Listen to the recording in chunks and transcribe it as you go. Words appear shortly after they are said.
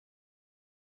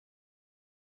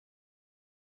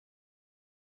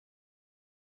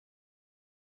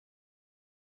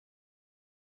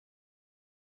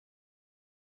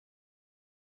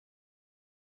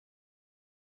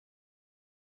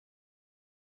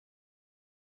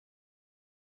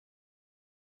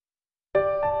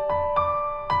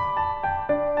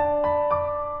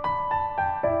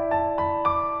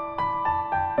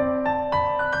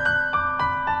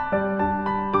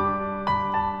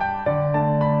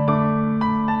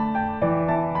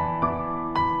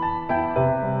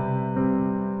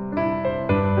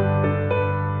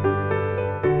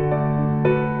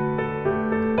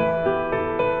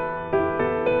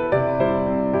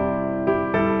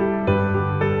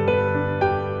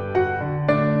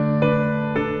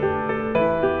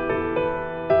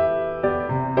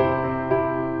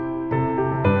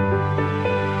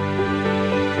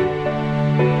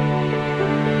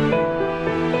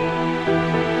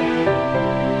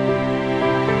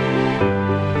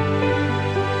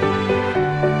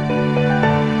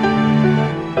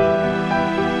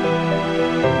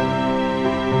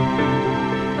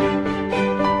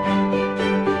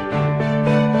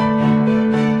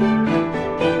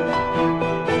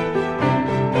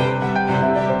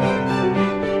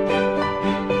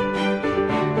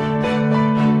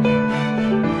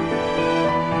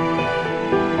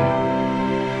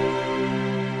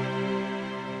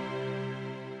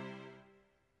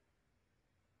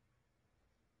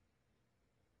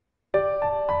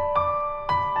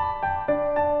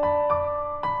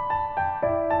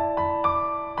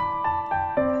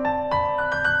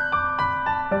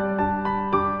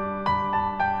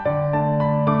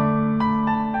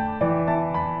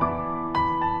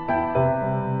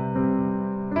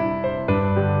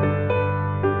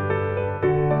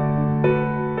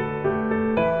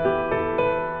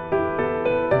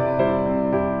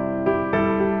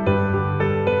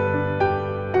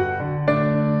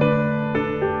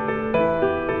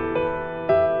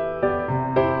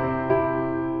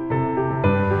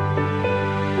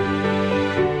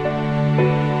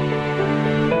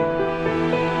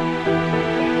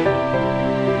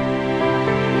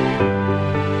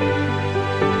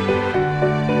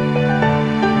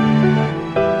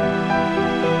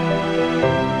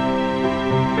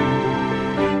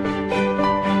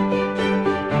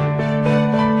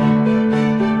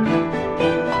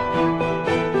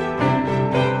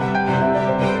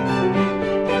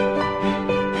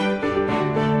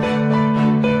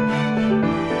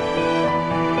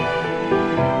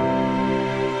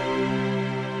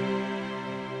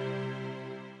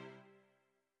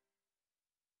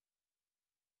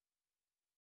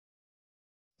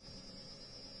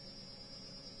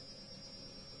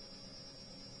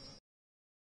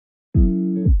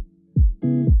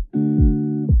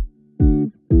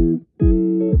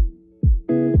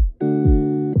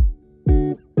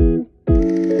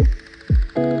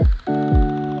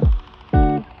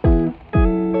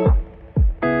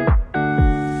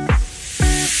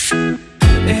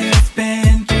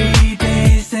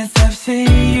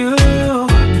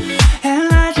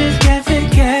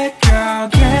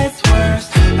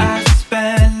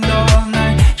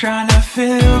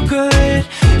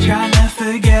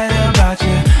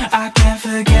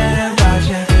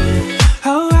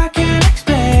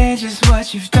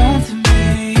what you've done to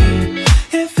me.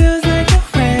 It feels like the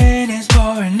rain is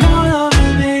pouring all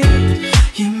over me.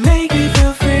 You make me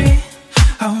feel free.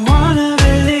 I wanna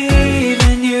believe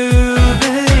in you,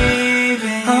 believe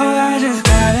in you. Oh, I just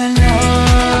gotta know,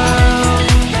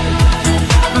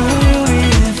 will you be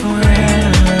here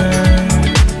forever?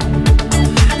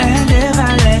 And if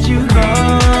I let you go,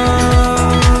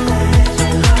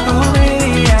 oh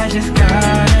baby, I just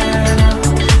gotta know,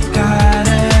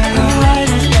 gotta know. Oh, I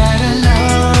just gotta know,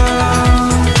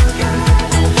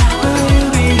 will you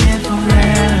be here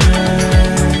forever?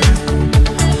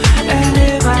 And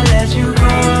if I let you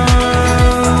go,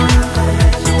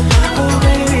 oh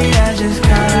baby, I just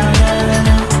gotta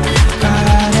know,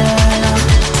 gotta know.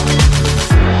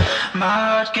 My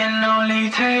heart can only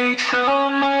take so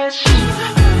much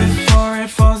before it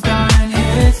falls down and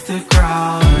hits the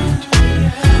ground.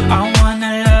 I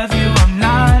wanna love you, I'm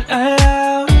not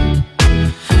allowed,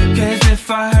 'cause if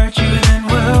I hurt you then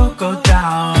we'll go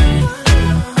down.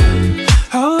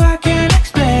 Oh, I can't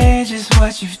explain just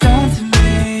what you've done to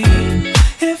me.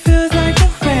 It feels like the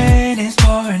rain is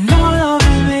pouring all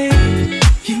over me.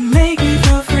 You make me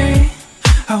feel free.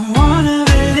 I wanna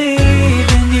believe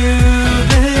in you,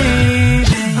 believe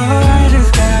in you. Oh, I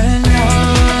just gotta know,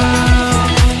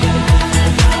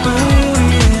 will you be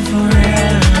here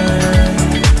forever?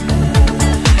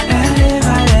 And if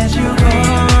I let you go,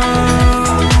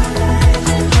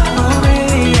 oh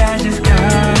baby, I just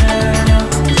gotta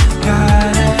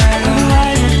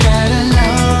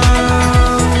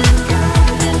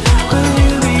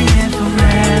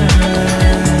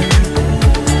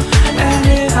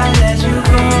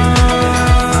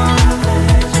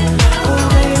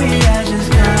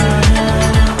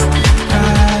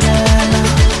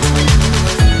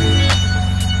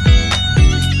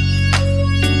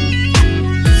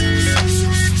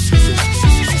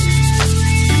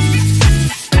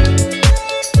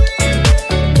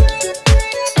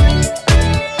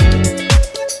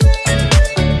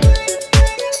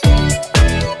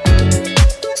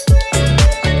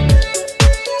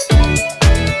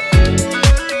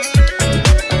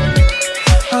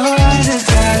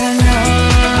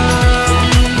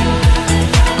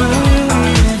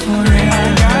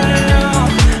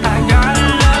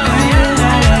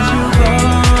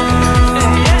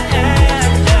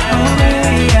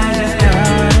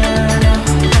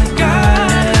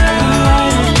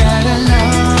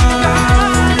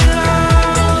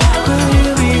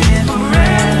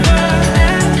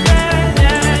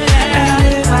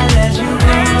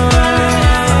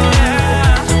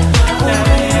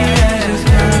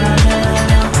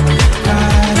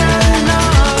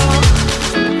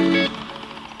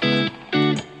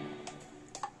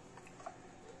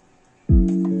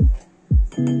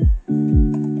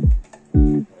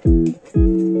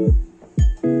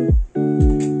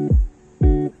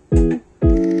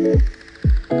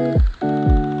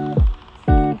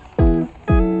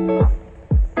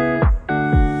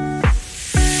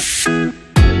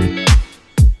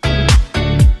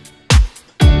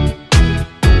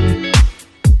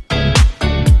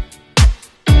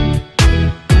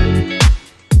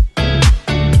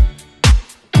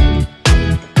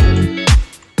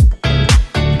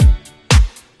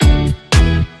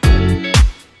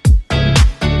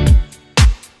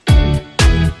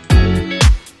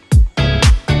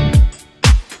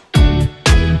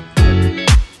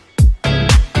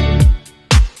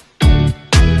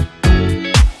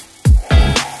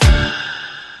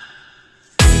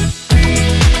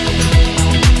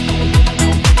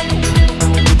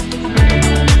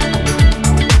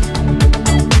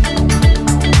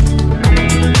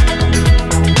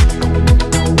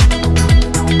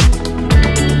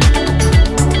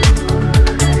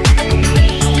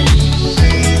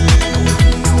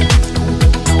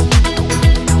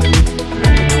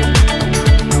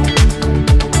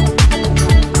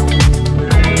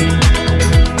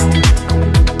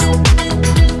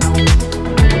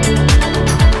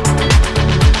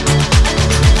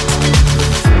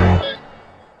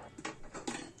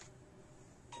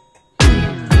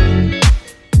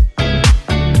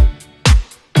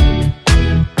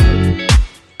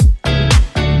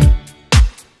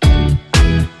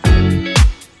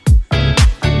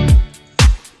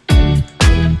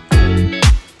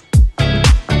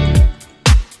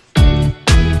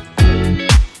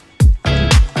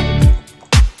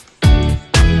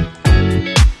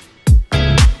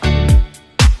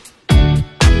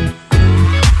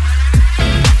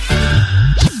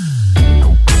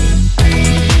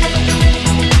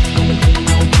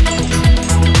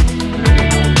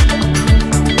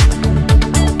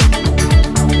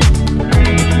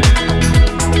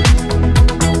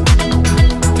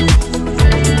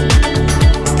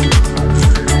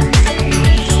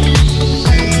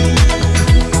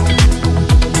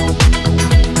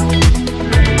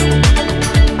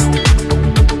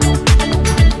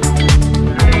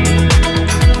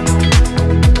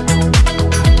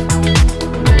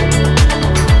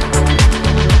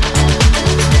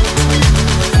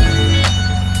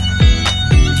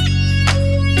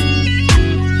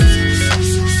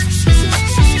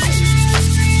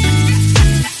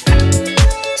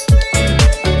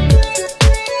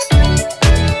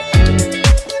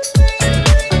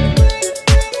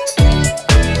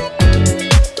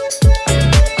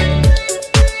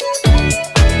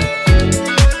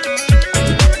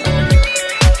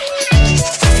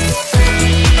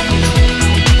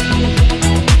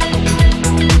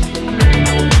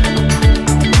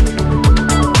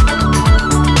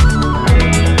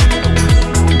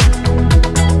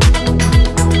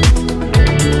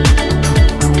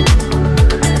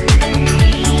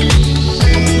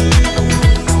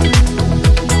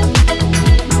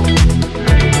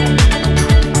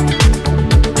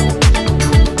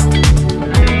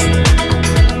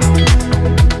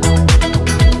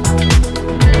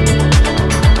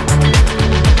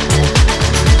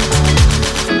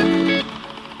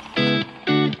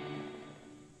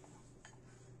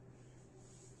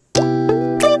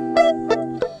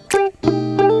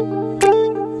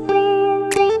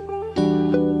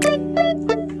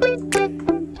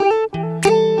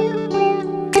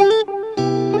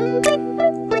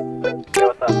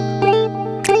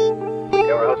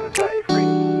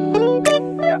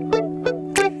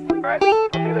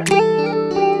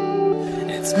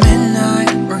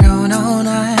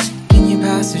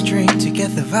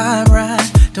get the vibe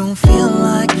right. Don't feel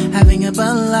like having a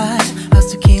Bud Light.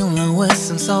 How's tequila with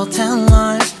some salt and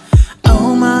lime?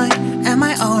 Oh my, am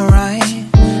I alright?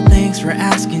 Thanks for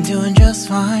asking, doing just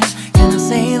fine. Can I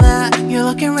say that you're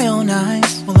looking real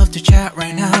nice? We'll love to chat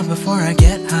right now before I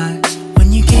get high.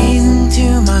 When you gaze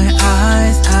into my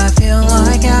eyes, I feel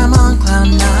like I'm on cloud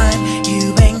nine.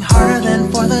 You bang harder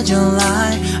than 4th of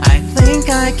July. I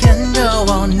think I can go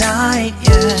all night,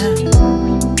 yeah.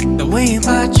 The way you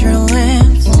bite your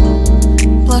lips,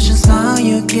 blush and smile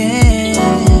you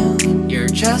give, you're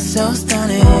just so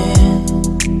stunning.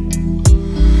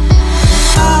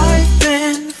 I've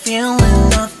been feeling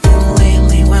nothing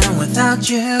lately when without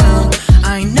you.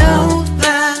 I know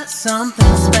that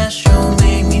something special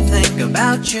made me think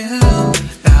about you.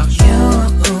 About you,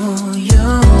 you,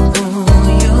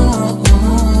 you.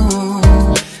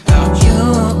 About you,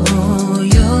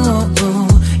 you,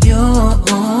 you.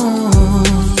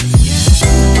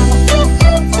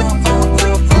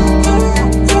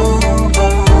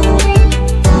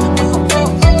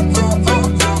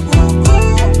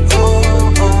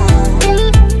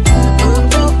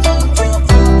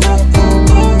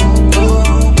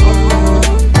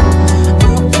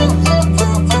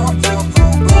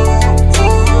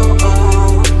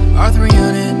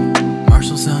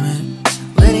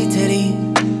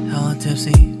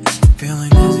 Feeling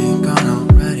dizzy, gone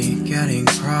already, getting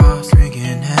cross.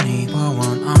 Drinking Henny, pour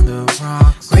one on the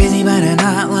rocks. Crazy but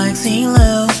not like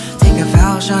CeeLo. Take a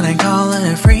foul shot and call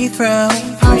it a free throw.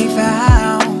 Party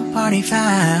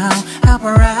foul, help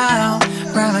her out,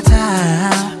 grab a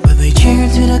towel. But they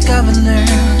cheered to the governor,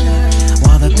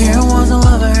 while the beer was a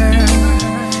lover.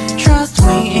 Trust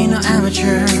we ain't no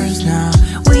amateurs, nah,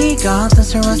 we got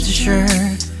this, rest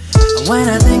assured. When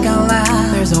I think out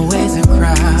loud, there's always a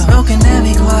crowd. Smoking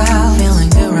heavy cloud, feeling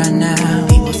good right now.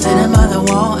 People sitting by the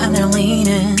wall and they're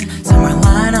leaning. Somewhere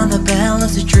lying on the bed,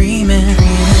 lucid dreaming.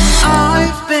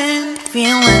 I've been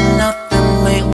feeling